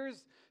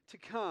years to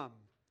come.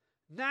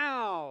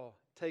 Now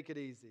take it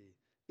easy.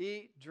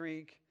 Eat,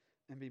 drink,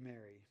 and be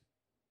merry.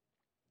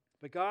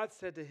 But God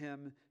said to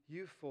him,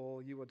 you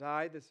fool, you will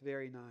die this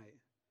very night.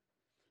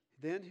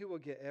 Then who will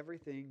get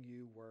everything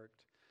you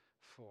worked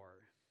for?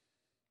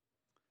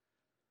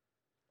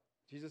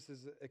 Jesus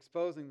is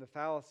exposing the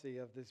fallacy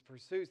of these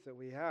pursuits that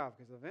we have,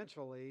 because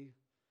eventually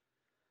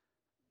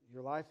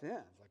your life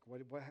ends. Like,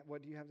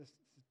 what do you have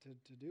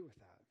to do with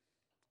that?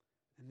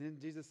 And then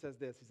Jesus says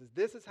this. He says,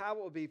 this is how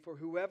it will be for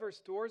whoever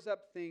stores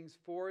up things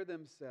for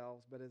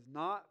themselves, but is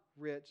not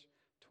rich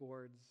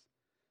towards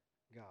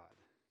God.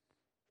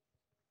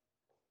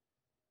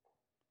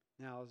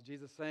 Now, is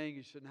Jesus saying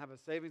you shouldn't have a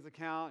savings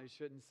account, you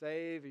shouldn't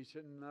save, you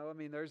shouldn't know? I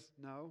mean,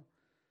 no.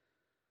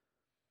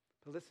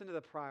 But listen to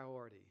the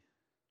priority.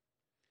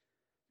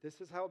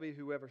 This is how it will be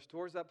whoever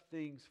stores up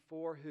things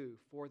for who?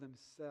 For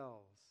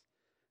themselves,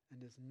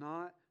 and is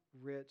not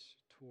rich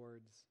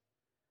towards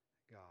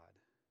God.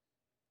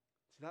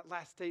 So that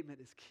last statement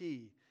is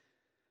key.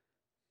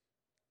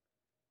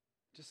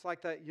 Just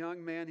like that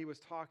young man he was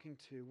talking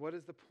to. What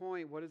is the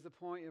point? What is the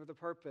point of the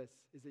purpose?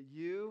 Is it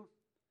you?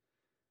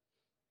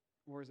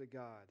 Or is it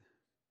God?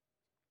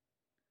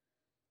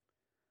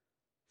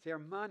 See, our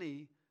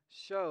money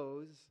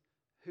shows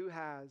who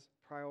has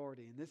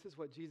priority. And this is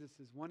what Jesus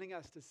is wanting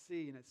us to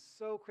see. And it's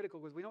so critical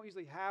because we don't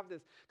usually have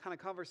this kind of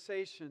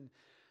conversation.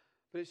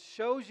 But it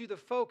shows you the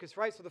focus,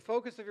 right? So the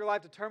focus of your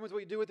life determines what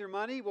you do with your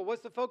money. Well,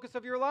 what's the focus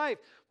of your life?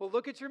 Well,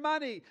 look at your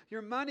money.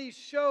 Your money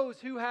shows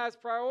who has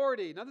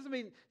priority. Now, that doesn't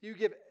mean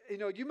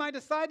you might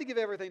decide to give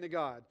everything to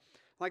God.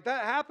 Like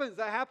that happens.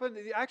 That happened.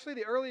 Actually,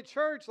 the early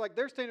church, like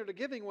their standard of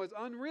giving was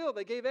unreal.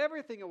 They gave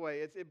everything away.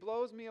 It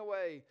blows me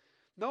away.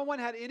 No one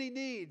had any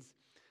needs.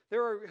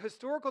 There are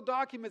historical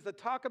documents that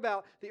talk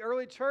about the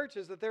early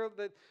churches that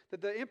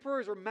the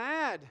emperors are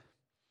mad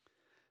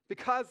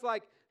because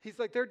he's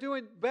like, they're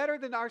doing better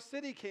than our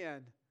city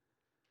can.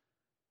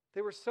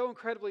 They were so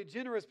incredibly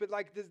generous, but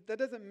that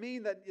doesn't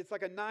mean that it's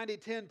like a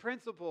 90-10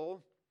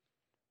 principle.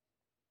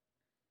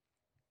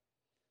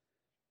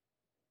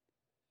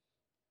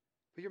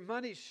 But your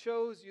money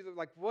shows you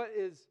what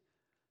is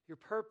your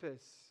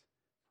purpose.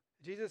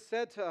 Jesus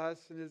said to us,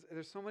 and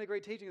there's so many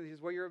great teachings, he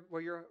says,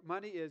 where your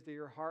money is, there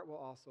your heart will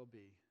also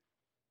be.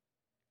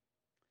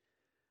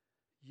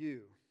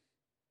 You.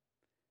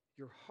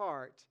 Your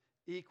heart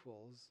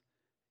equals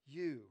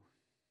you.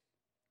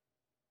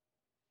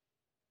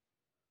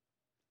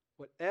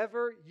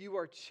 Whatever you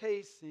are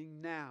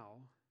chasing now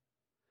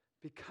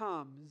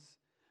becomes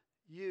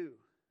you.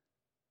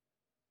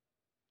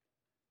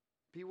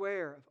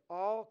 Beware of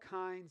all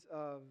kinds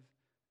of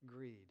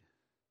greed.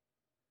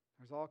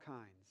 There's all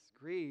kinds.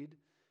 Greed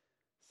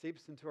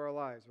seeps into our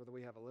lives, whether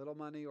we have a little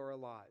money or a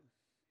lot.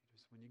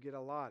 Just when you get a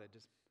lot, it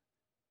just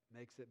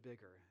makes it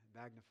bigger, it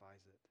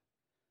magnifies it.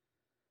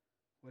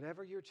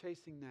 Whatever you're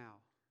chasing now,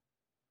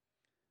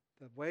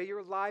 the way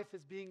your life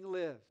is being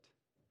lived,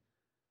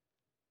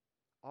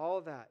 all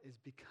of that is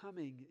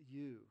becoming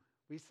you.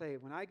 We say,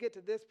 when I get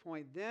to this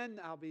point, then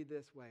I'll be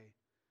this way.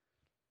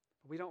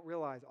 But we don't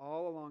realize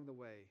all along the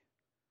way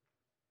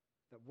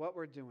that what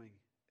we're doing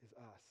is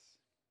us.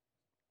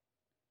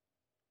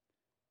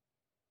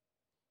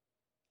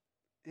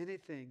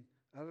 Anything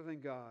other than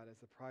God as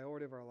the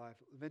priority of our life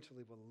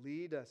eventually will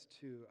lead us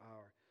to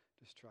our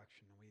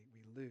destruction,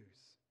 and we lose.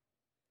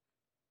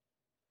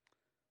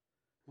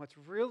 What's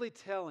really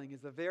telling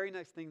is the very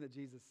next thing that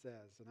Jesus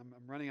says, and I'm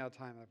running out of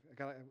time.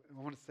 I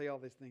want to say all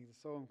these things.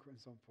 It's so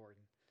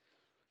important.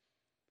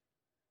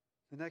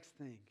 The next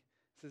thing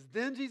says,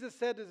 then Jesus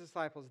said to his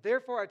disciples,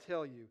 therefore I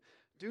tell you,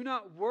 do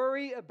not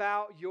worry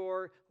about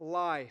your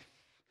life.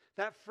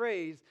 That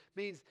phrase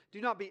means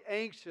do not be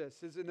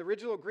anxious. Is in the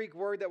original Greek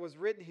word that was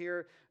written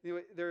here.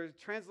 There are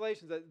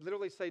translations that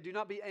literally say do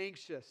not be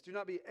anxious. Do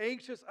not be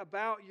anxious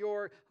about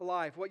your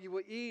life, what you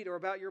will eat or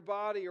about your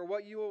body or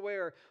what you will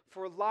wear.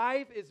 For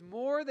life is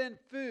more than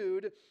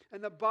food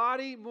and the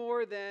body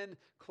more than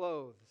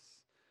clothes.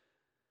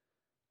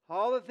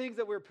 All the things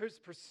that we're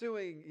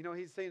pursuing,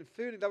 he's saying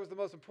food, that was the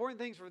most important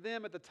things for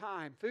them at the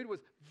time. Food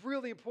was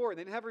really important.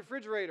 They didn't have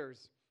refrigerators.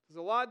 It was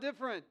a lot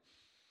different.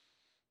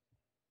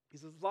 He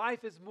says,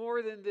 life is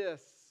more than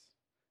this.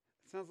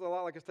 It sounds a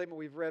lot like a statement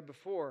we've read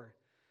before.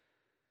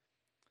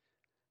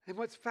 And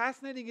what's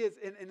fascinating is,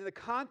 in the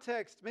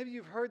context, maybe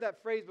you've heard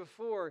that phrase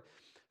before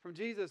from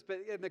Jesus,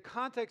 but in the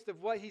context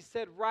of what he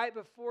said right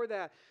before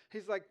that,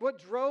 he's like, what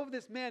drove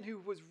this man who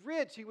was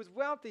rich, he was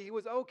wealthy, he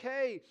was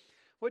okay,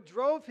 what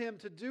drove him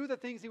to do the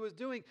things he was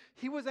doing?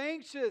 He was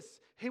anxious,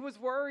 he was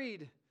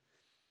worried.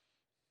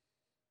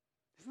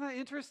 Isn't that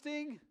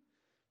interesting?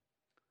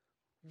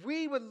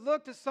 We would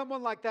look to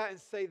someone like that and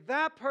say,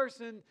 that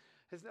person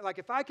is like,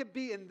 if I could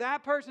be in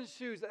that person's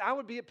shoes, I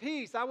would be at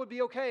peace. I would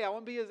be okay. I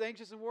wouldn't be as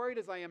anxious and worried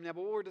as I am now.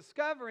 But what we're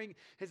discovering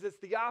is it's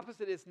the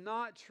opposite. It's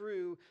not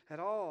true at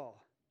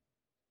all.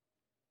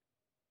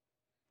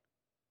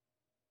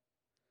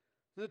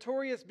 The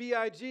notorious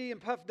B.I.G. and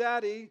Puff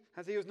Daddy,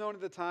 as he was known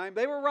at the time,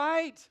 they were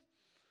right.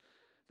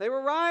 They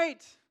were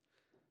right.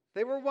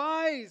 They were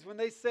wise when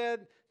they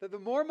said that the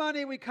more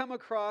money we come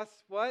across,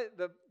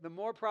 the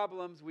more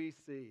problems we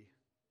see.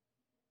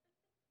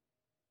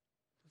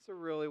 That's a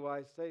really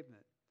wise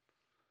statement.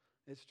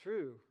 It's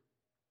true.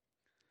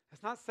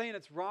 It's not saying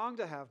it's wrong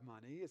to have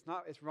money.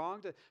 It's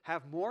wrong to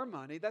have more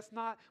money. That's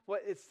not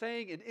what it's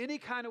saying in any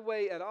kind of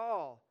way at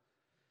all.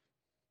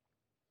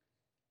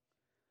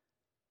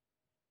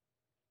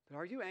 But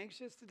are you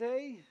anxious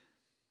today?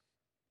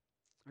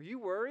 Are you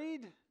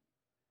worried?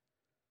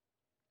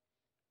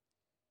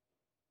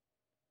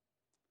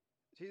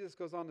 Jesus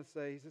goes on to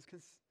say,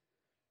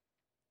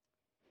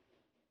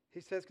 he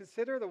says,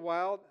 consider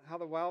how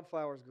the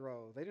wildflowers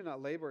grow. They do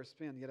not labor or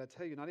spin. Yet I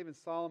tell you, not even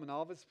Solomon in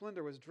all of his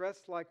splendor was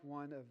dressed like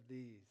one of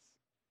these.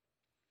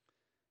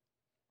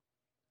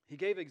 He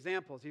gave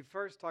examples. He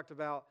first talked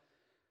about,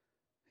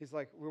 he's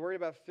like, we're worried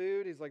about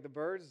food. He's like, the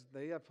birds,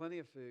 they have plenty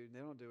of food. They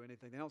don't do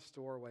anything. They don't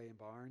store away in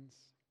barns.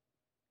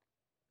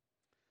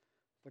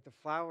 Like the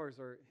flowers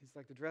he's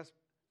like, they're dressed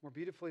more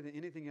beautifully than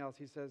anything else.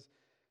 He's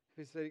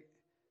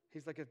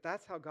like, if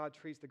that's how God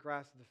treats the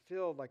grass of the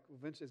field, like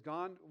eventually is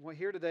gone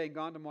here today and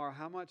gone tomorrow,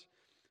 how much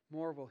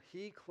more will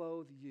he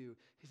clothe you?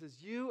 He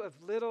says, you of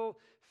little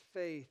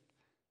faith.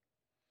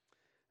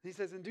 And he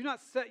says, and do not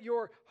set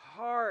your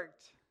heart.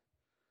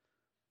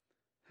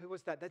 Who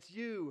was that? That's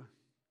you.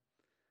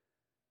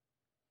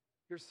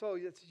 Your soul,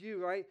 that's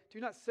you, right? Do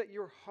not set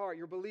your heart,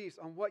 your beliefs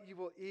on what you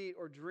will eat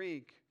or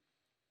drink,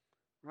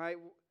 right?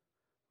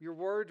 Your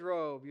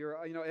wardrobe,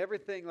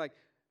 everything like.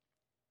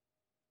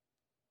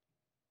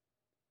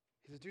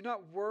 He says, do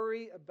not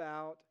worry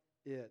about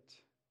it.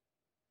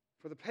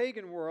 For the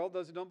pagan world,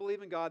 those who don't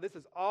believe in God, this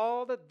is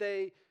all that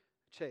they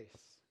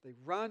chase. They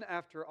run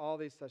after all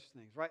these such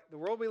things, right? The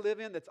world we live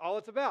in, that's all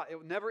it's about. It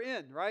will never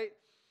end, right?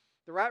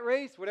 The rat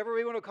race, whatever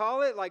we want to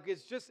call it, like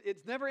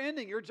it's never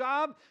ending. Your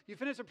job, you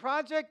finish a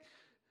project,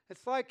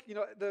 it's like,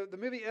 the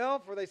movie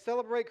Elf where they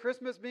celebrate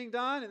Christmas being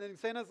done, and then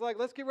Santa's like,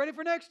 let's get ready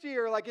for next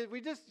year. Like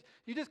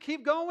you just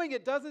keep going.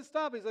 It doesn't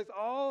stop. It's like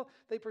all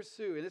they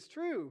pursue, and it's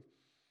true.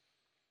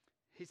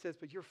 He says,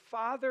 but your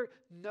Father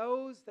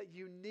knows that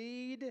you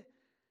need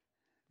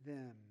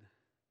them.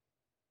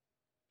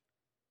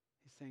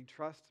 He's saying,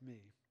 trust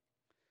me.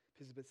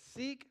 He says, but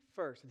seek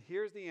first, and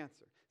here's the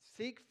answer.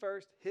 Seek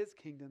first his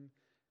kingdom,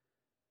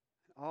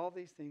 and all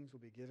these things will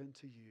be given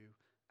to you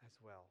as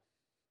well.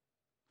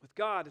 With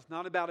God, it's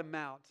not about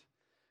amount.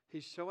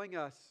 He's showing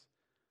us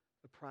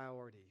the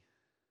priority.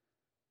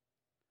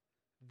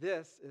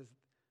 This is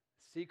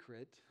the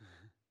secret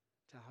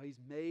to how he's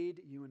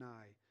made you and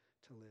I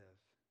to live.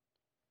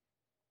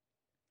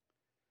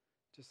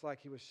 Just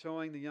like he was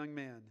showing the young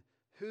man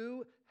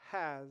who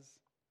has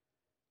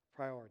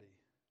priority.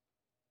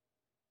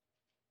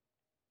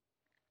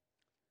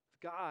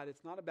 With God,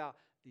 it's not about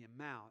the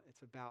amount.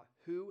 It's about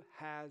who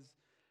has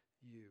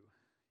you.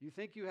 You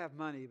think you have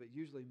money, but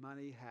usually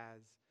money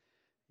has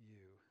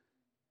you.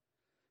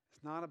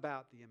 It's not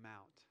about the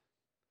amount.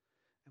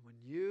 And when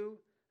you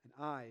and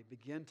I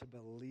begin to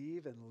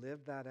believe and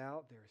live that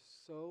out, there's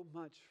so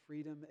much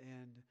freedom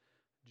and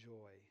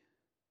joy.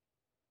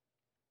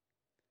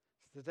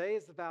 So today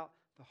is about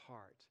the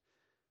heart,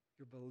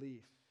 your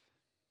belief.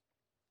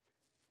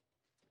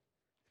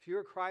 If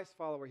you're a Christ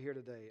follower here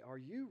today, are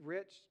you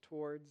rich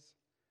towards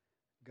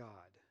God?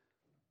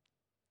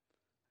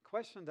 The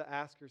question to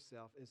ask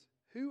yourself is,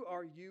 who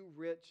are you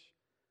rich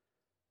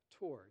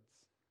towards?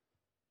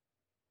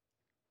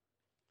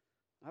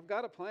 I've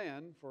got a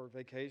plan for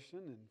vacation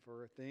and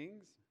for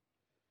things.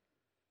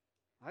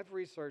 I've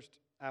researched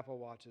Apple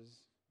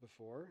Watches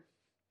before,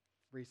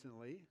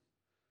 recently.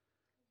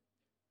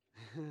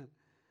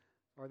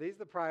 Are these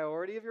the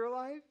priority of your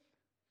life?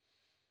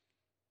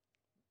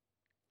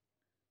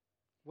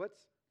 What's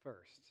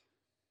first?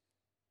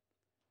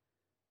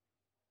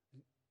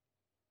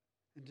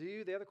 And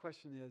the other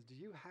question is, do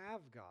you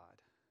have God?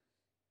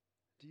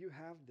 Do you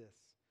have this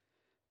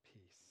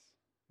peace?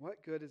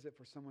 What good is it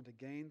for someone to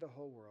gain the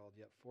whole world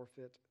yet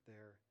forfeit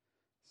their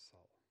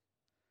soul?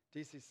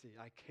 DCC,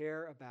 I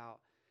care about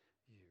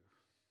you.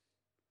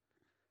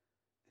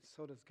 And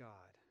so does God.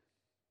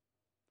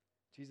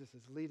 Jesus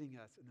is leading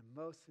us in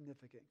the most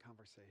significant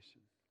conversation.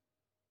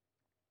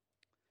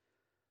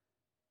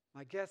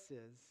 My guess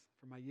is,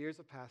 from my years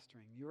of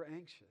pastoring, you're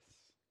anxious.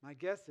 My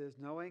guess is,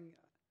 knowing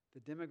the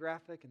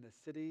demographic and the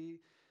city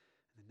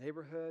in the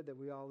neighborhood that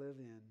we all live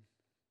in,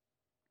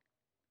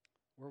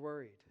 we're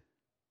worried.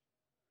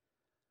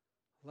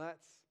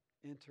 Let's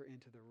enter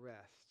into the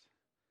rest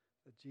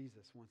that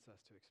Jesus wants us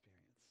to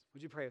experience.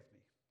 Would you pray with me?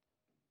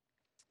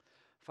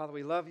 Father,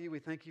 we love you. We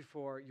thank you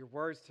for your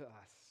words to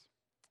us.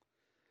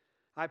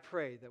 I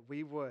pray that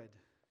we would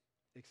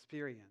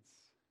experience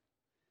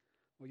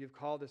what you've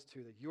called us to,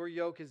 that your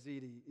yoke is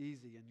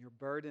easy and your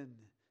burden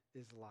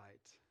is light.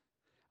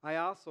 I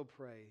also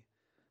pray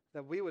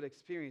that we would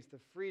experience the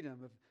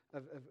freedom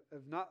of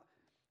not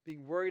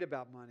being worried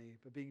about money,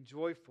 but being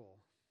joyful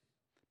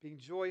in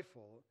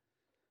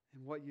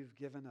what you've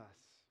given us.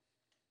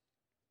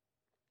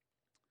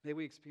 May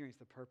we experience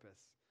the purpose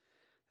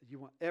that you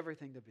want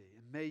everything to be,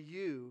 and may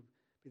you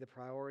be the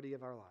priority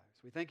of our lives.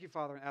 We thank you,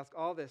 Father, and ask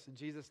all this in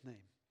Jesus' name.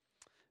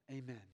 Amen.